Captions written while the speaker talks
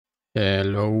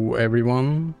Hello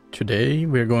everyone, today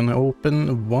we're going to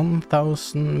open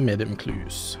 1000 medium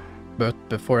clues. But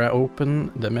before I open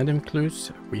the medium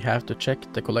clues, we have to check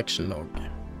the collection log.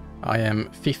 I am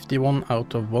 51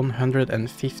 out of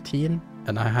 115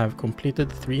 and I have completed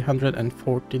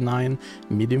 349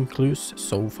 medium clues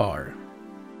so far.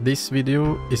 This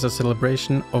video is a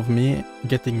celebration of me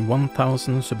getting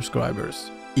 1000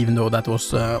 subscribers, even though that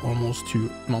was almost 2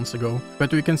 months ago.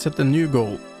 But we can set a new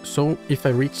goal. So if I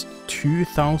reach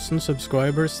 2000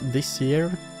 subscribers this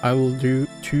year, I will do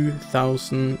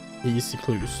 2000 easy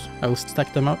clues. I will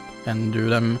stack them up and do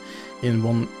them in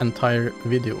one entire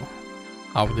video.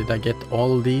 How did I get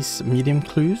all these medium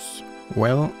clues?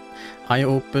 Well, I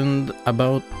opened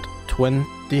about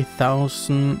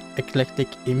 20,000 eclectic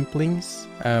implings,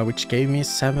 which gave me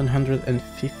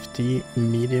 750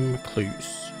 medium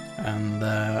clues. And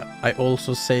I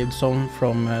also saved some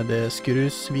from the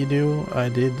Screws video I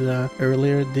did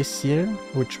earlier this year,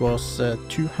 which was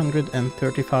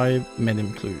 235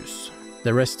 medium clues.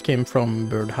 The rest came from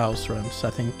birdhouse runs, I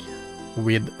think.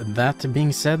 With that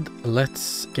being said,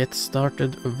 let's get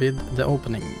started with the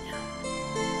opening.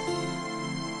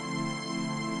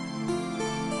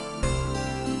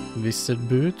 Wizard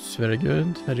boots, very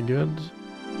good, very good.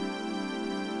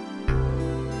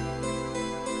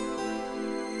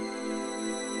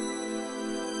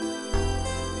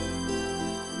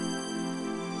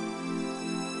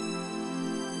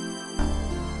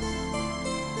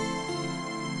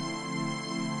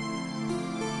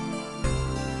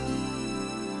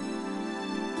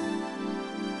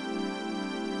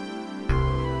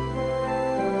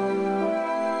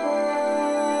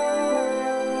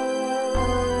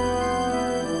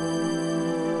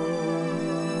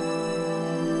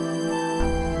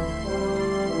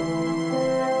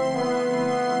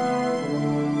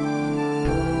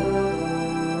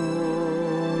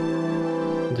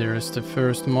 There is the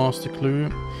first master clue.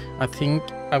 I think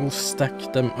I will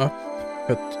stack them up,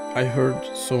 but I heard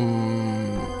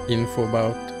some info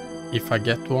about if I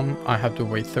get one, I have to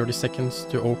wait 30 seconds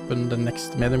to open the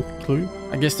next medium clue.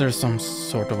 I guess there's some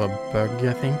sort of a bug,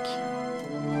 I think.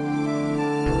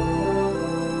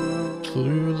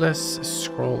 Clueless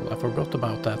scroll. I forgot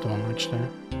about that one, actually.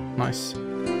 Nice.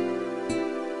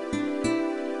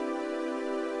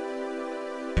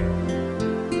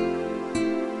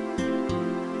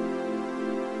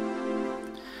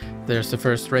 There's the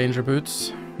first ranger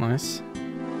boots. Nice.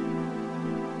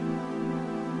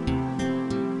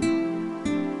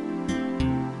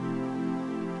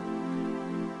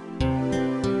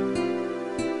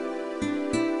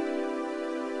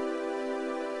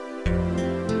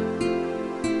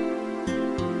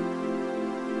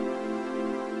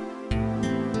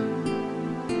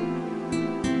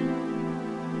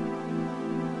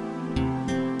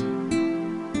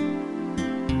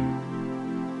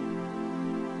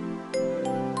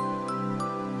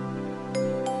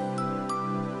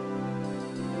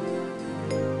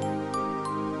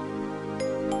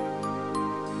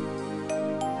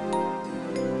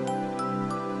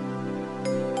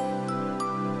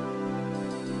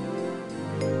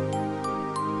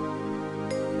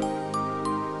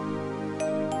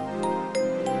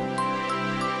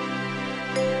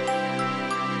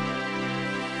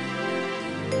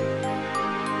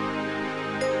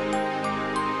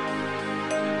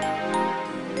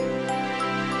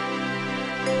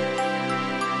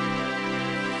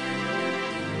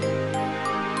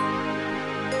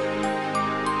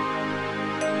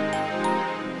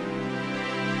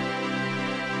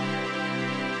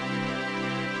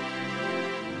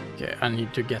 Okay, I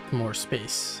need to get more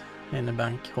space in the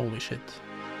bank. Holy shit.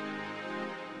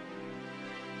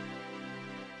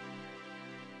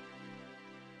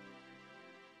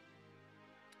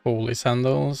 Holy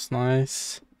sandals,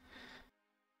 nice.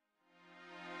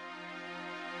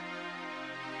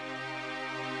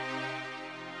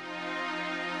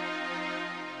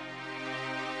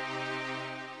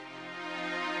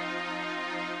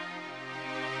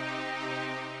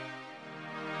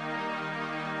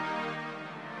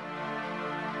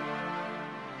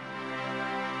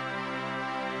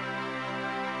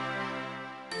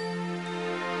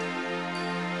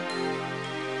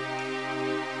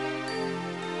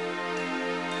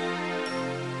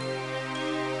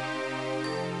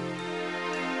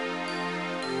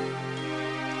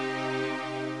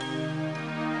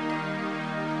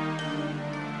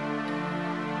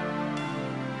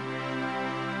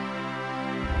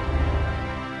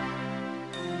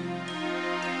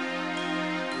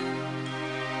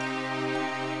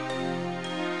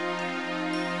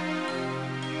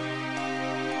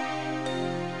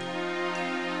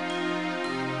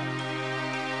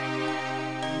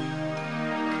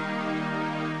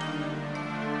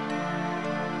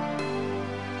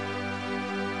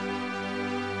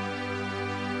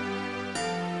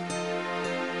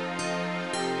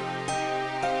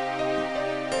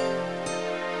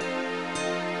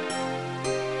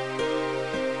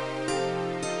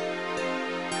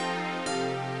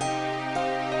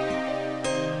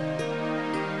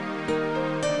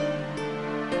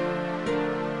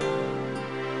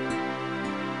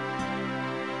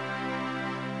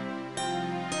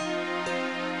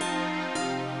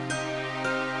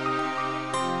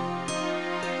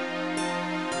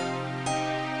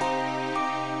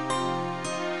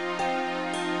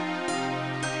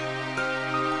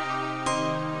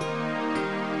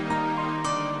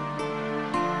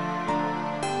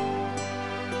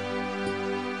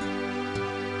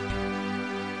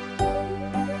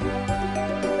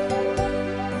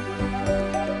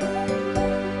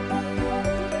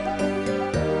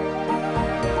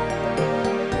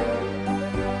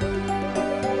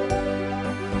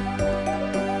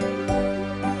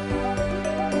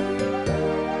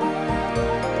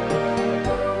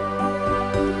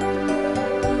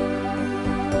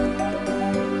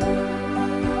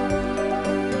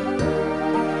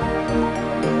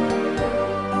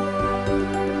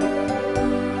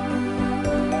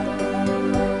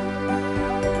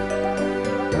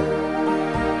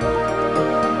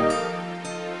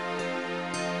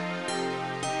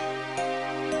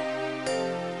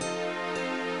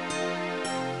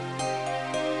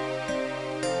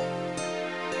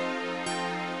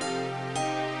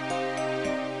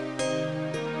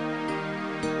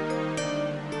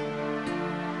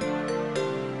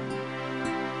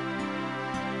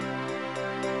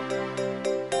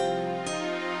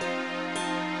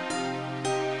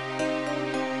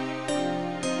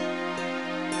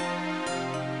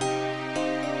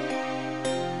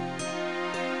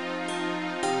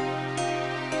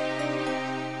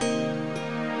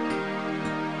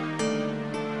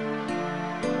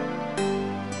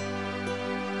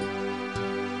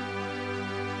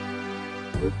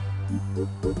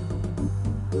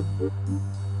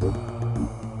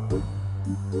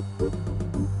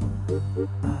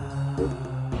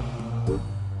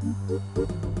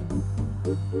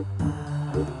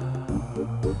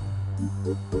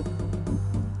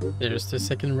 There's the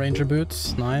second ranger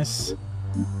boots, nice.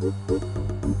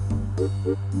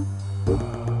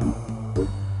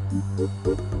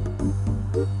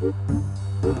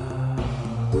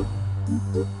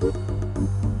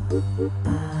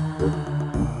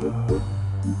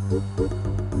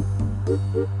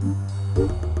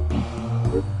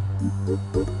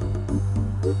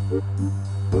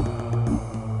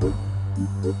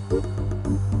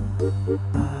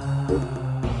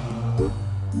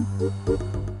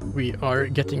 We are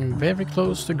getting very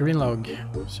close to green log,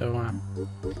 so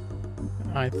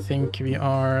I think we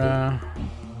are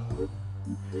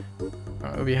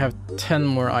we have 10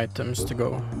 more items to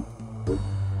go.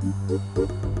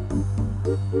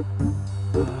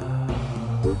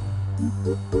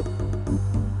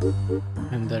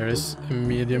 And there is a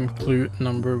medium clue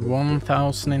number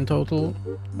 1000 in total.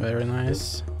 Very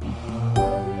nice.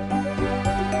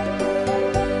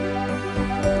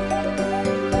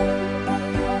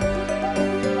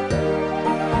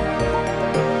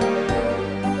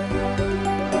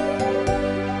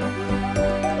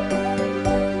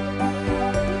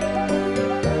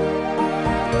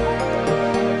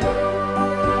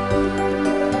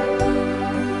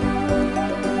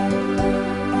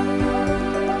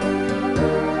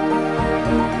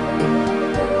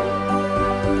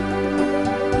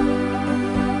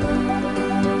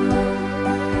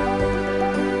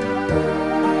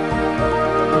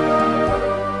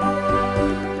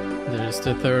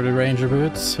 The 30 ranger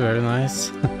boots, very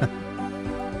nice.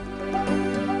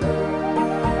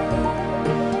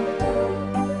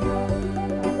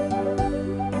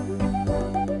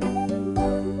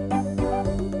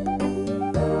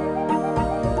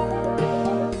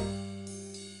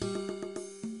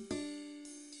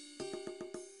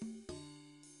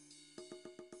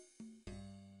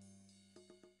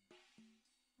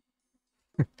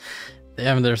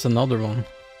 Damn, there's another one.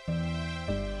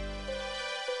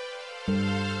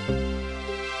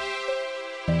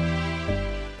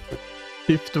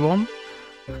 Fifth one.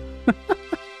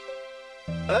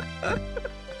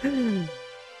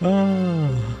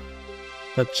 Oh,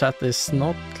 the chat is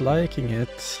not liking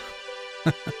it.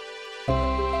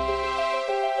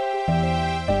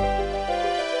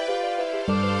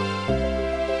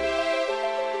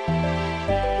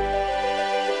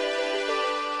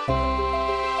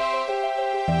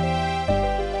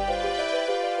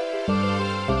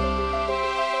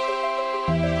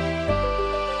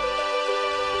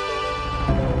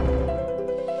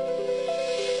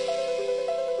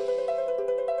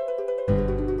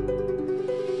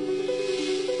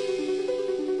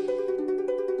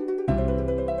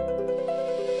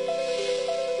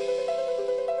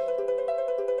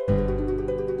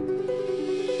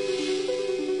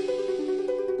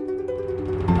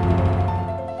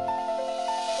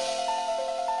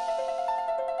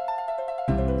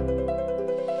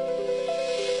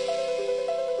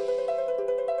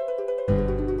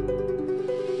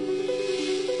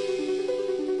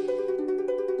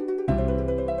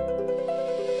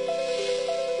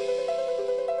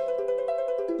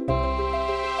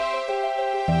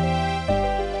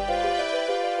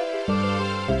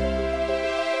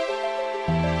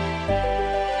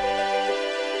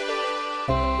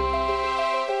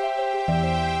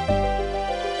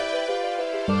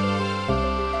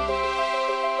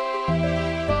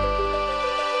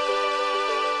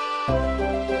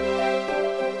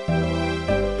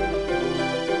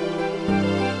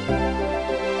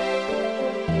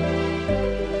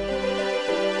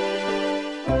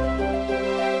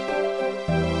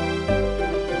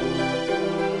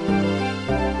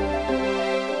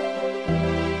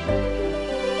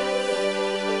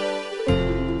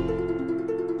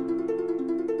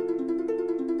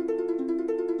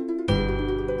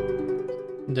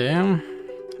 Damn.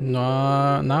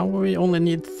 No, now we only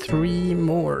need 3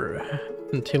 more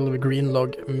until we green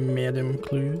log medium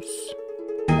clues.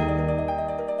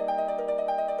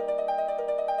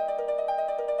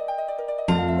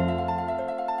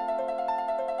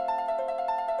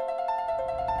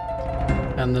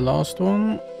 And the last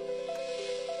one.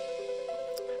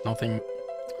 Nothing.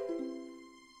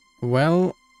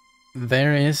 Well,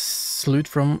 there is loot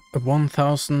from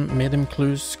 1000 medium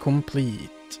clues complete.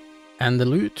 And the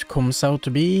loot comes out to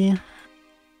be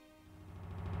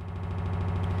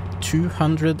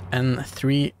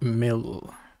 203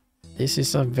 mil. This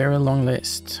is a very long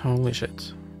list, holy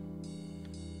shit.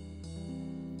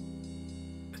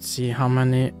 Let's see how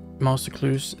many master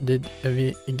clues did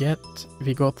we get?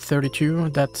 We got 32.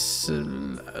 That's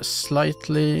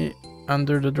slightly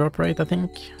under the drop rate, I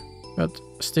think, but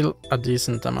still a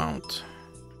decent amount.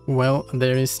 Well,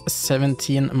 there is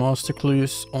 17 master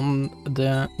clues on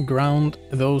the ground.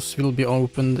 Those will be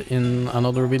opened in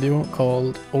another video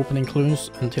called Opening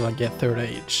Clues Until I Get Third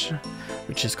Age,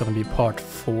 which is gonna be part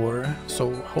 4.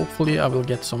 So hopefully I will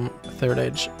get some third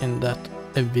age in that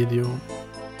video.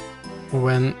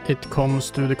 When it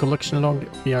comes to the collection log,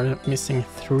 we are missing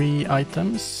 3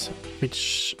 items,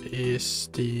 which is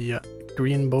the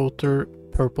green boater,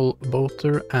 purple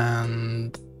boater,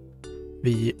 and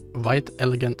the white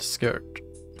elegant skirt,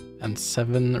 and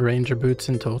 7 ranger boots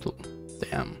in total.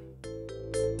 Damn.